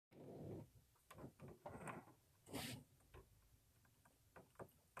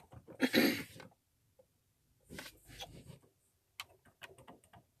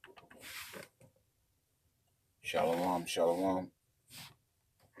Shalom, shalom.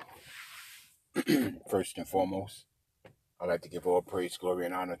 First and foremost, I'd like to give all praise, glory,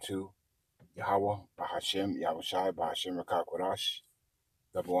 and honor to Yahweh, Bahashem, Yahushai, Bahashem Rakakwadash,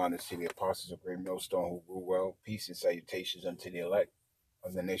 double honor to the apostles of Great Millstone who rule well. Peace and salutations unto the elect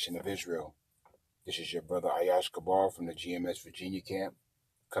of the nation of Israel. This is your brother Ayash Kabar from the GMS Virginia camp,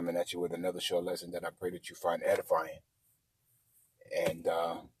 coming at you with another short lesson that I pray that you find edifying. And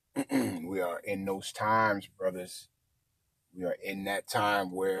we are in those times, brothers. We are in that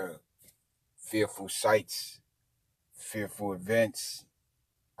time where fearful sights, fearful events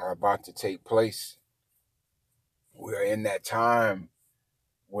are about to take place. We are in that time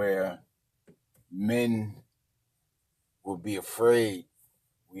where men will be afraid.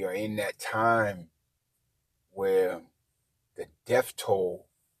 We are in that time where the death toll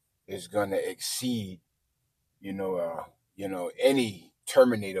is going to exceed, any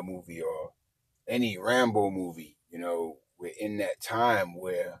Terminator movie or any Rambo movie. We're in that time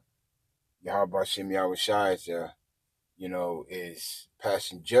where Yahweh Shem Yahushai is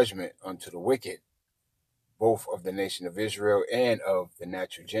passing judgment unto the wicked, both of the nation of Israel and of the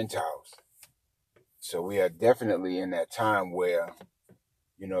natural Gentiles. So we are definitely in that time where,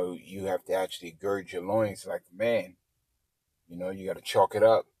 you have to actually gird your loins like a man. You got to chalk it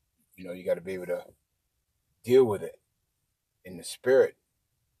up. You got to be able to deal with it in the spirit,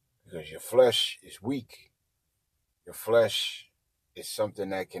 because your flesh is weak. Your flesh is something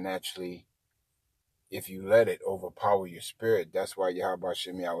that can actually, if you let it, overpower your spirit. That's why Yahweh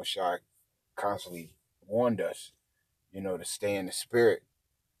Shem Yahushai constantly warned us, to stay in the spirit,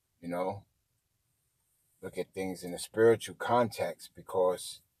 look at things in a spiritual context,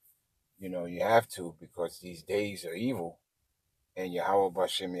 because, you have to, because these days are evil, and Yahweh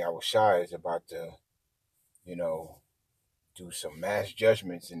Bashem Yahushai is about to, do some mass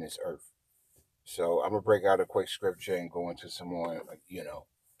judgments in this earth. So I'm going to break out a quick scripture and go into some more,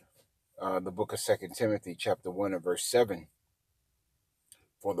 the book of 2 Timothy chapter 1 and verse 7.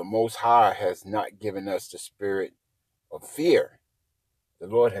 For the Most High has not given us the spirit of fear. The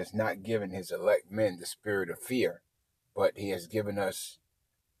Lord has not given his elect men the spirit of fear, but he has given us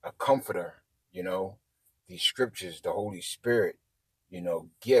a comforter, these scriptures, the Holy Spirit,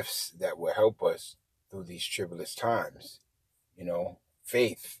 gifts that will help us through these tribulous times,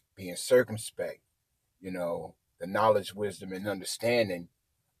 faith, being circumspect, the knowledge, wisdom, and understanding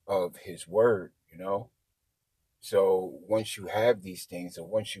of his word, So once you have these things, or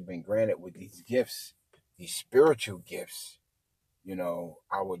once you've been granted with these gifts, these spiritual gifts,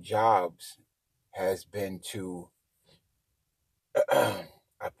 our jobs has been to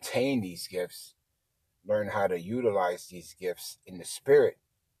obtain these gifts, learn how to utilize these gifts in the spirit,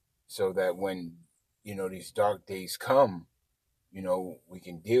 so that when, these dark days come, we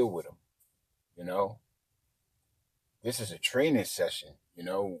can deal with them, This is a training session,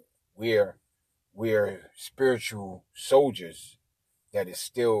 we're spiritual soldiers that is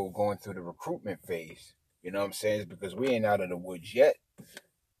still going through the recruitment phase. You know what I'm saying? It's because we ain't out of the woods yet.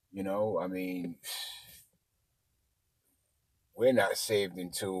 We're not saved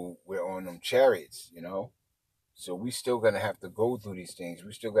until we're on them chariots, So we still going to have to go through these things.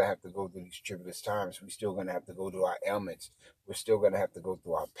 We still going to have to go through these tribulous times. We still going to have to go through our ailments. We're still going to have to go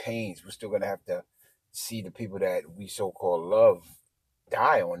through our pains. We're still going to have to see the people that we so-called love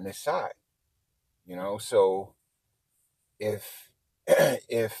die on this side, So if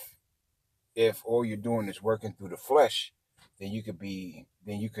if all you're doing is working through the flesh, then you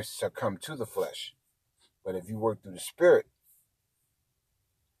could succumb to the flesh. But if you work through the spirit,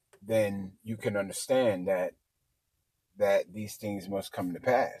 then you can understand that these things must come to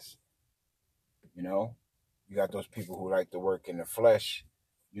pass. You got those people who like to work in the flesh,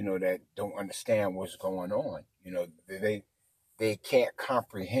 that don't understand what's going on. They can't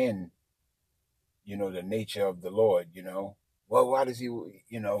comprehend, the nature of the Lord, Well, why does he,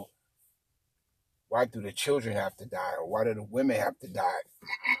 why do the children have to die? Or why do the women have to die?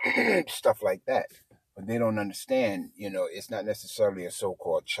 Stuff like that. But they don't understand, it's not necessarily a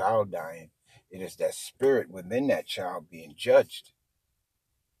so-called child dying. It is that spirit within that child being judged.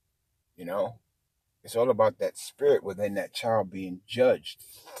 It's all about that spirit within that child being judged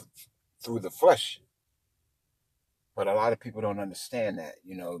through the flesh. But a lot of people don't understand that.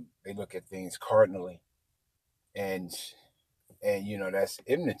 They look at things cardinally, and that's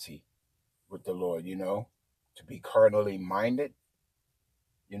enmity with the Lord, to be carnally minded.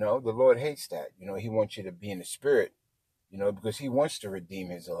 The Lord hates that. He wants you to be in the spirit, because he wants to redeem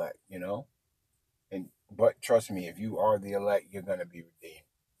his elect, but trust me, if you are the elect, you're going to be redeemed.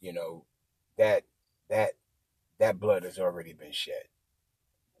 That blood has already been shed,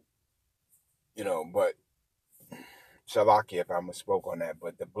 but Salaki if I misspoke on that,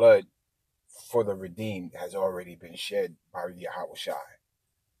 but the blood for the redeemed has already been shed by Yahweh Shai.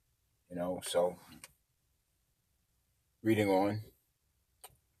 So reading on.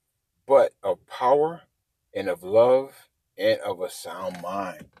 But of power and of love and of a sound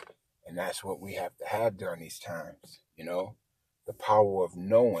mind. And that's what we have to have during these times, the power of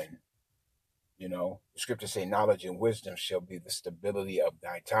knowing, the scriptures say knowledge and wisdom shall be the stability of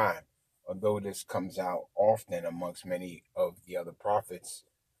thy time. Although this comes out often amongst many of the other prophets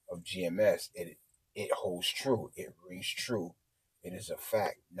of GMS, it holds true. It rings true. It is a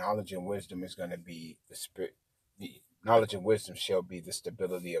fact. Knowledge and wisdom is going to be the spirit. The knowledge and wisdom shall be the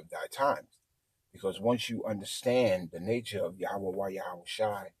stability of thy times. Because once you understand the nature of Yahweh Yahweh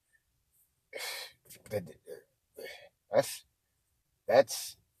Shai, that's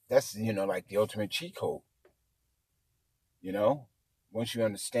like the ultimate cheat code. Once you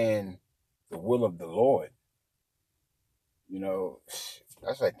understand the will of the Lord,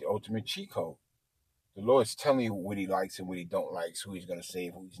 that's like the ultimate cheat code. The Lord's telling you what he likes and what he don't like, who he's going to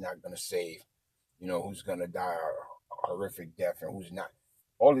save, who he's not going to save, who's going to die a horrific death and who's not.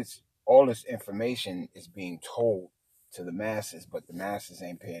 All this information is being told to the masses, but the masses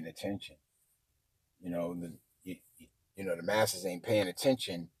ain't paying attention. The masses ain't paying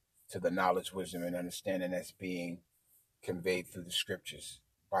attention to the knowledge, wisdom, and understanding that's being conveyed through the scriptures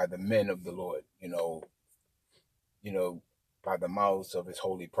by the men of the Lord, by the mouths of his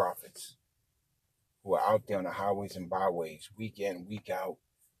holy prophets who are out there on the highways and byways, week in, week out,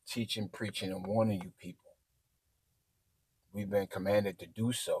 teaching, preaching, and warning you people. We've been commanded to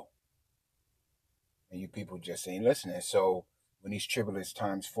do so. And you people just ain't listening. So when these tribulous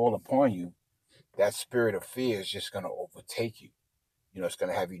times fall upon you, that spirit of fear is just going to overtake you. It's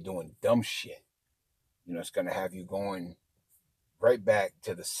going to have you doing dumb shit. It's going to have you going right back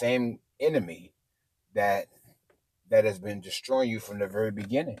to the same enemy that has been destroying you from the very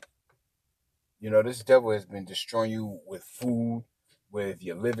beginning. This devil has been destroying you with food, with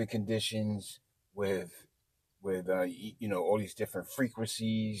your living conditions, with all these different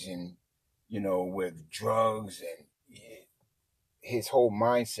frequencies and, with drugs. And his whole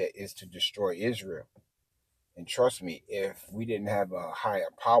mindset is to destroy Israel. And trust me, if we didn't have a higher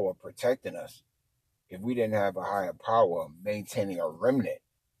power protecting us, if we didn't have a higher power maintaining a remnant,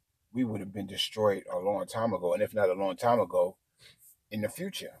 we would have been destroyed a long time ago. And if not a long time ago, in the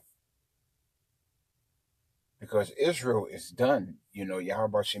future. Because Israel is done. Yahweh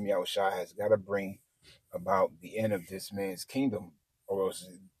Hashem Yahushua has got to bring about the end of this man's kingdom, or else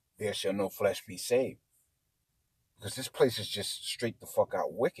there shall no flesh be saved. Because this place is just straight the fuck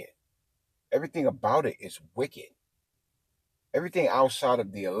out wicked. Everything about it is wicked. Everything outside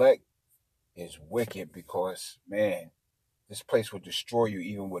of the elect is wicked because, man, this place will destroy you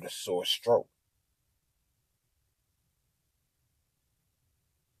even with a sore stroke.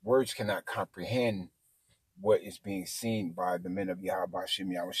 Words cannot comprehend what is being seen by the men of Yahweh Hashem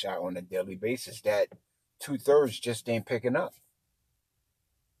Yahushua on a daily basis that 2/3 just ain't picking up.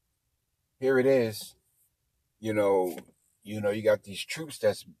 Here it is, you got these troops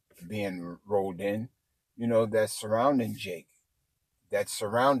that's being rolled in, that's surrounding Jake, that's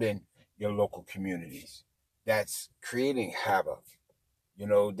surrounding your local communities, that's creating havoc,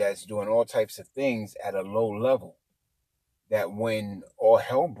 that's doing all types of things at a low level, that when all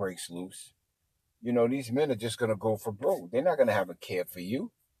hell breaks loose, these men are just going to go for broke. They're not going to have a care for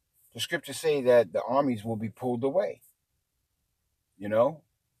you. The scriptures say that the armies will be pulled away. You're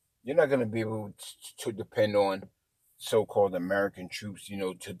not going to be able to depend on so-called American troops,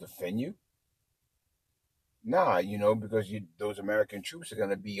 to defend you. Nah, because those American troops are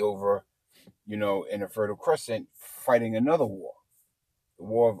going to be over, in the Fertile Crescent fighting another war, the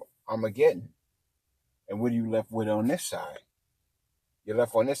war of Armageddon. And what are you left with on this side? You're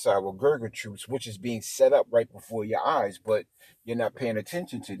left on this side with Gerger troops, which is being set up right before your eyes, but you're not paying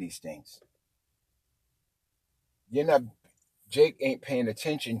attention to these things. Jake ain't paying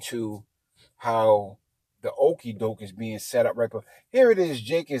attention to how the okie doke is being set up right before. Here it is,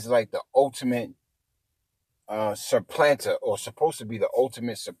 Jake is like the ultimate supplanter, or supposed to be the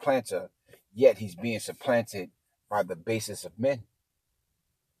ultimate supplanter, yet he's being supplanted by the basis of men.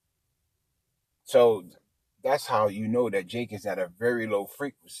 So that's how you know that Jake is at a very low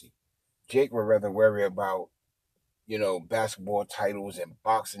frequency. Jake would rather worry about, basketball titles and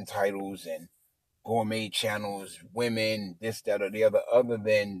boxing titles and gourmet channels, women, this, that, or the other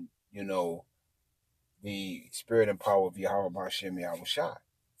than, the spirit and power of Yahweh Hashem Yahushua.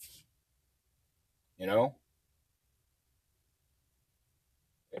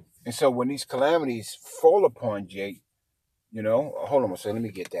 And so when these calamities fall upon Jake, hold on a second, let me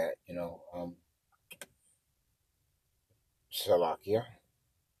get that, Salakia.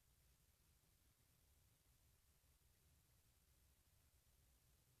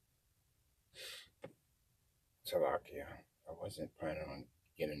 Salakia. I wasn't planning on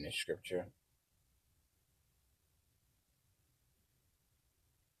getting this scripture.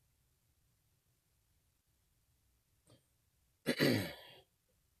 Salakia.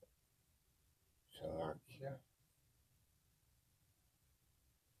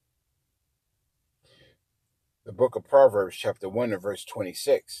 The book of Proverbs, chapter 1 and verse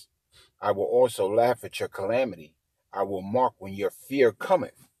 26. I will also laugh at your calamity. I will mock when your fear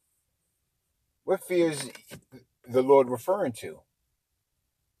cometh. What fear is the Lord referring to?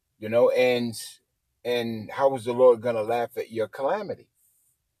 You know, and how is the Lord going to laugh at your calamity?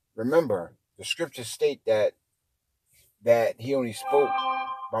 Remember, the scriptures state that he only spoke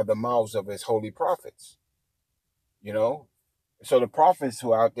by the mouths of his holy prophets. You know, so the prophets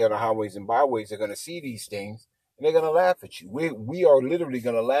who are out there, the highways and byways, are going to see these things and they're going to laugh at you. We are literally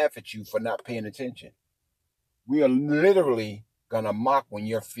going to laugh at you for not paying attention. We are literally going to mock when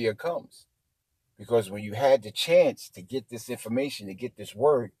your fear comes. Because when you had the chance to get this information, to get this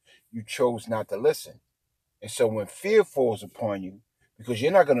word, you chose not to listen. And so when fear falls upon you, because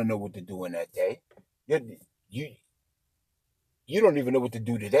you're not going to know what to do in that day, you you don't even know what to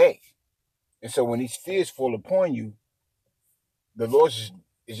do today. And so when these fears fall upon you, the Lord is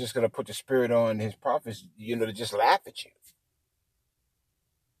just going to put the spirit on his prophets, to just laugh at you.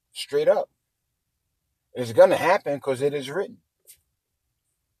 Straight up. It's going to happen because it is written.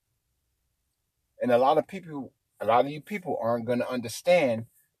 And a lot of you people aren't going to understand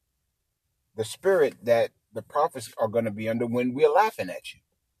the spirit that the prophets are going to be under when we're laughing at you.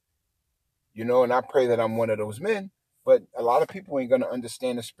 And I pray that I'm one of those men, but a lot of people ain't going to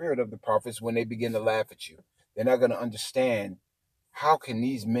understand the spirit of the prophets when they begin to laugh at you. They're not going to understand how can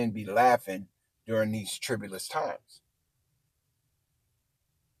these men be laughing during these tribulous times.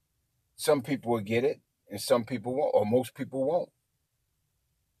 Some people will get it, and some people won't, or most people won't.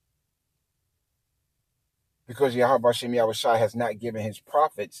 Because Yahweh Hashem Yahushua has not given his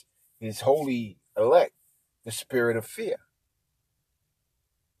prophets, his holy elect, the spirit of fear.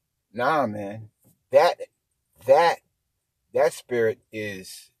 Nah, man. That spirit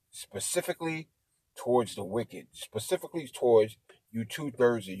is specifically towards the wicked, specifically towards you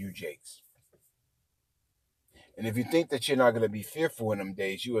 2/3 of you Jakes. And if you think that you're not going to be fearful in them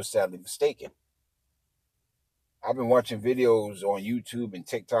days, you are sadly mistaken. I've been watching videos on YouTube and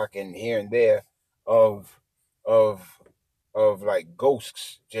TikTok and here and there of like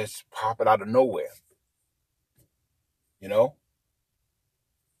ghosts just popping out of nowhere.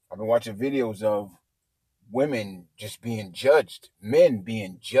 I've been watching videos of women just being judged, men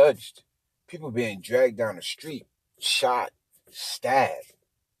being judged, people being dragged down the street, shot, stabbed,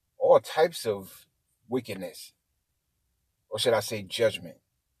 all types of wickedness, or should I say judgment.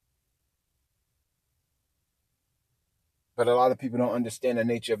 But a lot of people don't understand the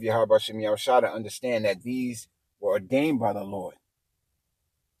nature of Yahweh Shem Yahushua to understand that these were ordained by the Lord.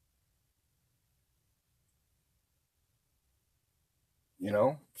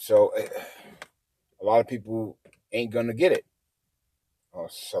 So a lot of people ain't gonna get it. Oh,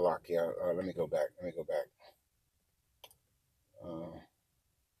 Salakia. Let me go back.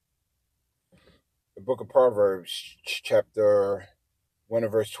 The book of Proverbs, chapter 1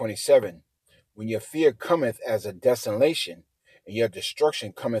 and verse 27. When your fear cometh as a desolation, and your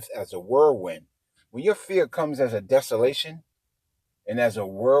destruction cometh as a whirlwind. When your fear comes as a desolation and as a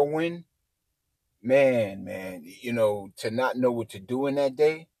whirlwind, man, to not know what to do in that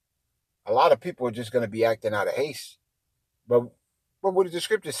day, a lot of people are just going to be acting out of haste. But what did the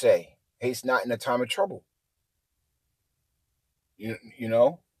scripture say? Haste not in a time of trouble. You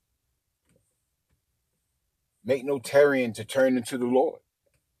know? Make no tarrying to turn into the Lord.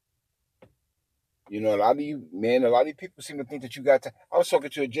 A lot of you people seem to think that you got to. I was talking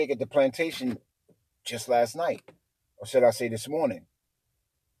to a Jake at the plantation just last night, or should I say this morning.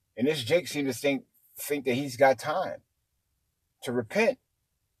 And this Jake seemed to think that he's got time to repent.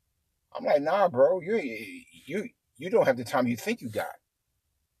 I'm like, nah, bro, you don't have the time you think you got.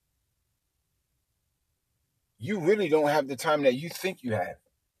 You really don't have the time that you think you have.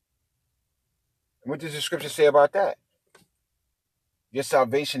 And what does the scripture say about that? Your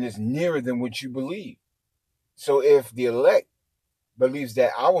salvation is nearer than what you believe. So if the elect believes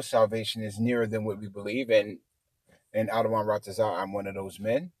that our salvation is nearer than what we believe, and Adawan Ratazar, I'm one of those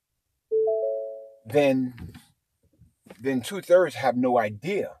men, then 2/3 have no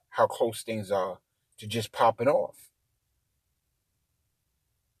idea how close things are to just popping off.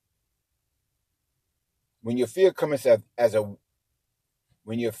 When your fear cometh as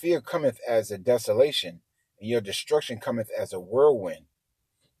a desolation, and your destruction cometh as a whirlwind.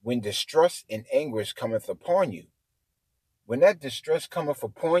 When distress and anguish cometh upon you, when that distress cometh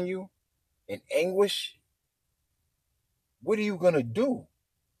upon you in anguish, what are you going to do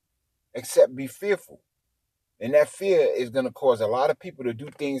except be fearful? And that fear is going to cause a lot of people to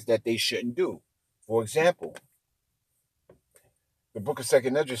do things that they shouldn't do. For example, the book of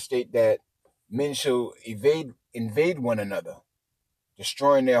Second Ezra state that men shall invade one another,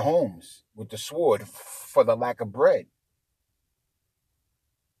 destroying their homes with the sword for the lack of bread.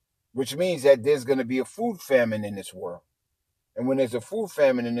 Which means that there's going to be a food famine in this world. And when there's a food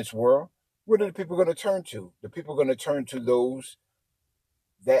famine in this world, what are the people going to turn to? The people are going to turn to those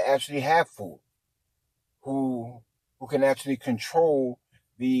that actually have food, who can actually control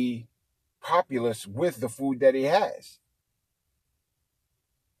the populace with the food that he has.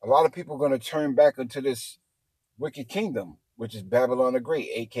 A lot of people are going to turn back into this wicked kingdom, which is Babylon the Great,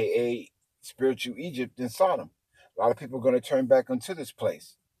 aka spiritual Egypt and Sodom. A lot of people are going to turn back into this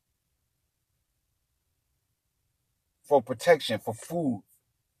place for protection, for food,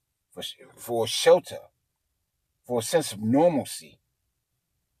 for shelter, for a sense of normalcy,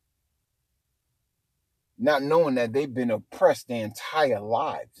 not knowing that they've been oppressed their entire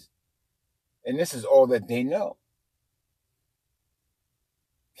lives. And this is all that they know.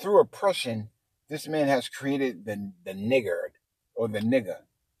 Through oppression, this man has created the niggard or the nigger.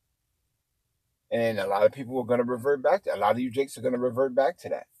 And a lot of people are going to revert back to that. A lot of you jakes are going to revert back to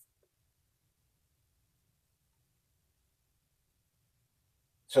that.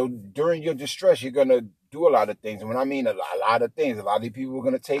 So during your distress, you're going to do a lot of things. And when I mean a lot of things, a lot of people are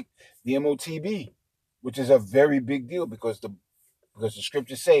going to take the MOTB, which is a very big deal because the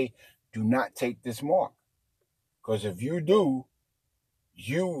scriptures say, do not take this mark. Because if you do,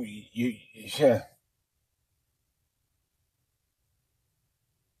 if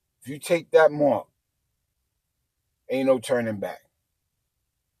you take that mark, ain't no turning back.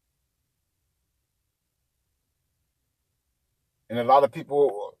 And a lot of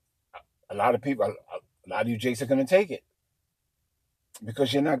you jakes are going to take it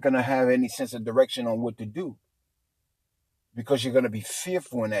because you're not going to have any sense of direction on what to do, because you're going to be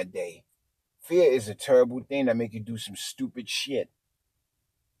fearful in that day. Fear is a terrible thing that make you do some stupid shit.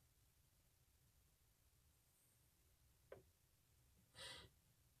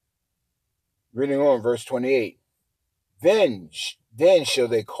 Reading on verse 28. Then shall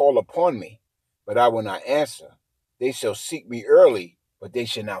they call upon me, but I will not answer. They shall seek me early, but they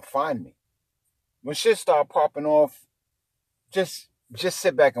shall not find me. When shit start popping off, just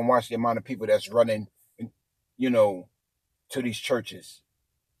sit back and watch the amount of people that's running, to these churches,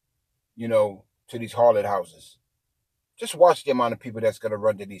 to these harlot houses. Just watch the amount of people that's going to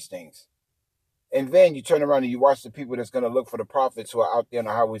run to these things. And then you turn around and you watch the people that's going to look for the prophets who are out there on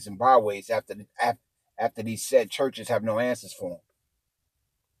the highways and byways after these said churches have no answers for them.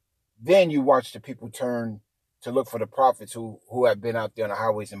 Then you watch the people turn to look for the prophets who have been out there on the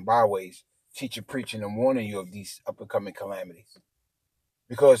highways and byways, teaching, preaching, and warning you of these up-and-coming calamities.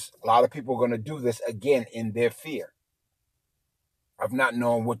 Because a lot of people are going to do this again in their fear of not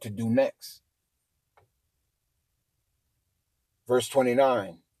knowing what to do next. Verse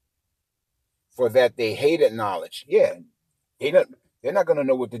 29. For that they hated knowledge. Yeah, they're not going to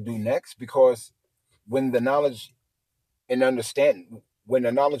know what to do next, because when the knowledge,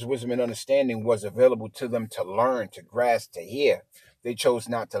 wisdom, and understanding was available to them to learn, to grasp, to hear, they chose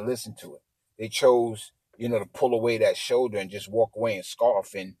not to listen to it. They chose, to pull away that shoulder and just walk away and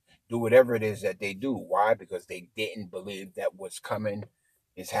scoff and do whatever it is that they do. Why? Because they didn't believe that what's coming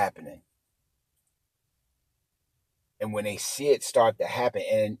is happening. And when they see it start to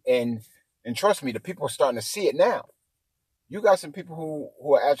happen, and trust me, the people are starting to see it now. You got some people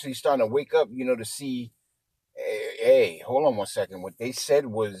who are actually starting to wake up, to see, hey, hold on one second. What they said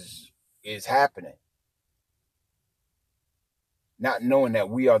is happening. Not knowing that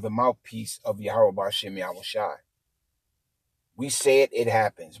we are the mouthpiece of Yahweh B'Shem Yahweh Shai. We say it, it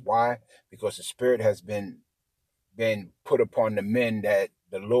happens. Why? Because the Spirit has been put upon the men that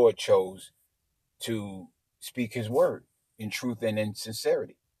the Lord chose to speak His word in truth and in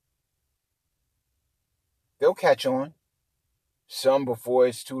sincerity. They'll catch on. Some before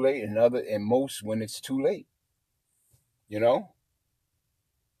it's too late, and most when it's too late.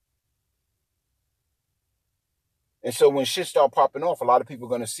 And so when shit start popping off, a lot of people are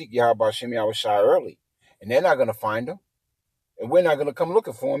going to seek Yahweh B'Shem Yahweh Shai early. And they're not going to find them. And we're not going to come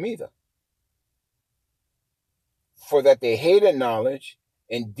looking for them either. For that they hated knowledge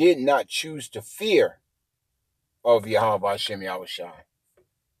and did not choose to fear of Yahweh B'Shem Yahweh Shai.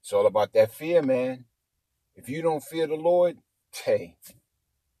 It's all about that fear, man. If you don't fear the Lord, hey,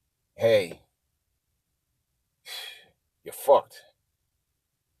 you're fucked.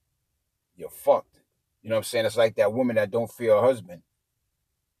 You're fucked. You know what I'm saying? It's like that woman that don't fear her husband.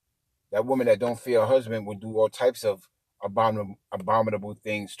 That woman that don't fear her husband would do all types of abominable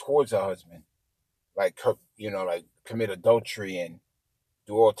things towards her husband, like like commit adultery and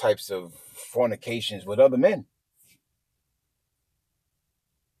do all types of fornications with other men.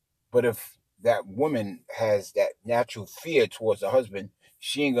 But if that woman has that natural fear towards her husband,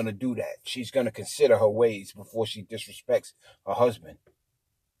 she ain't gonna do that. She's gonna consider her ways before she disrespects her husband.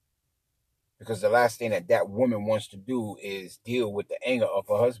 Because the last thing that that woman wants to do is deal with the anger of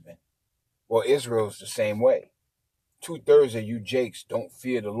her husband. Well, Israel's the same way. 2/3 of you Jakes don't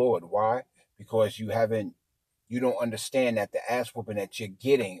fear the Lord. Why? Because you don't understand that the ass whooping that you're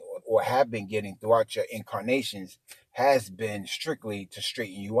getting or have been getting throughout your incarnations has been strictly to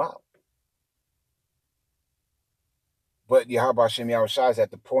straighten you out. But Yahweh Shem Yahushua is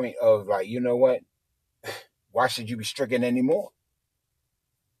at the point of like, you know what? Why should you be stricken anymore?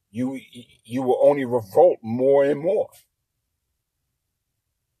 You will only revolt more and more.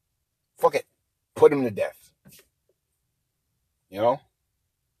 Fuck it. Put him to death. You know?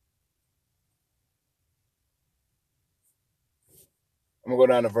 I'm going to go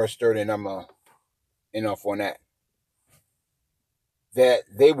down to verse 30 and I'm going to end off on that. That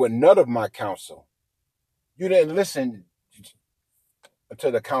they were none of my counsel. You didn't listen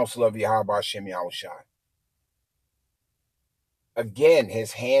to the counsel of Yahweh Shem Yahushua. Again,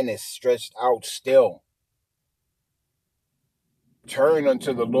 his hand is stretched out still. Turn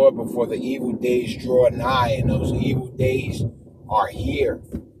unto the Lord before the evil days draw nigh, and those evil days are here.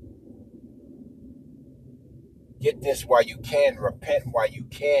 Get this while you can. Repent while you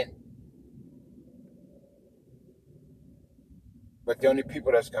can. But the only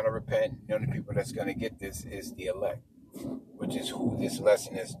people that's going to repent, the only people that's going to get this is the elect, which is who this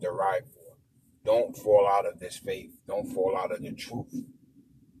lesson is derived for. Don't fall out of this faith. Don't fall out of the truth.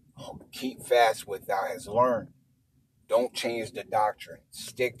 Keep fast what thou hast learned. Don't change the doctrine.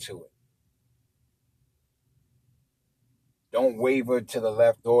 Stick to it. Don't waver to the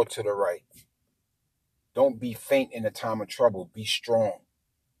left or to the right. Don't be faint in the time of trouble. Be strong.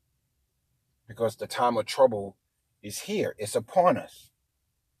 Because the time of trouble is here. It's upon us.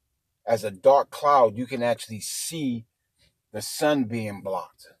 As a dark cloud, you can actually see the sun being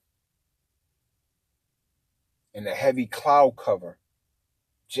blocked. And the heavy cloud cover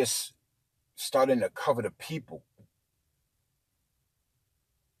just starting to cover the people.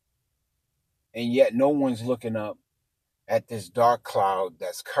 And yet no one's looking up at this dark cloud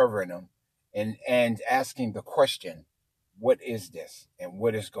that's covering them and asking the question, what is this and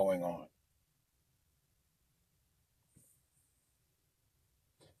what is going on?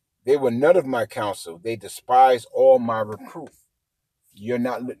 They were none of my counsel. They despised all my reproof. You're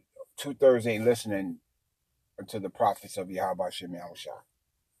not, 2/3 ain't listening to the prophets of Yahweh Shem Yahushua.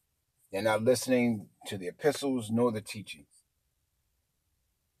 They're not listening to the epistles nor the teachings.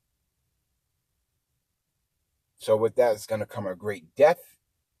 So with that is going to come a great death,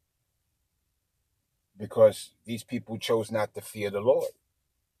 because these people chose not to fear the Lord.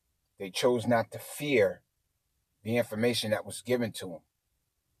 They chose not to fear the information that was given to them.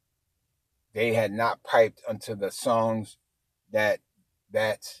 They had not piped unto the songs that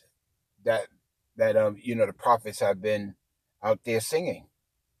the prophets have been out there singing.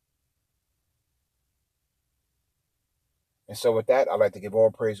 And so with that, I'd like to give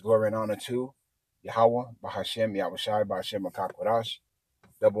all praise, glory, and honor to Yahweh, Bahashem, Yahushai, Bahashem, Akakwadash.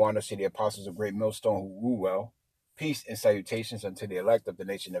 Double honor to the apostles of Great Millstone who rule well. Peace and salutations unto the elect of the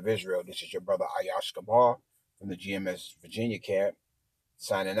nation of Israel. This is your brother Ayash Kabar from the GMS Virginia camp,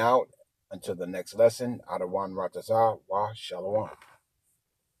 signing out until the next lesson. Adawan Ratazah wa Shalom.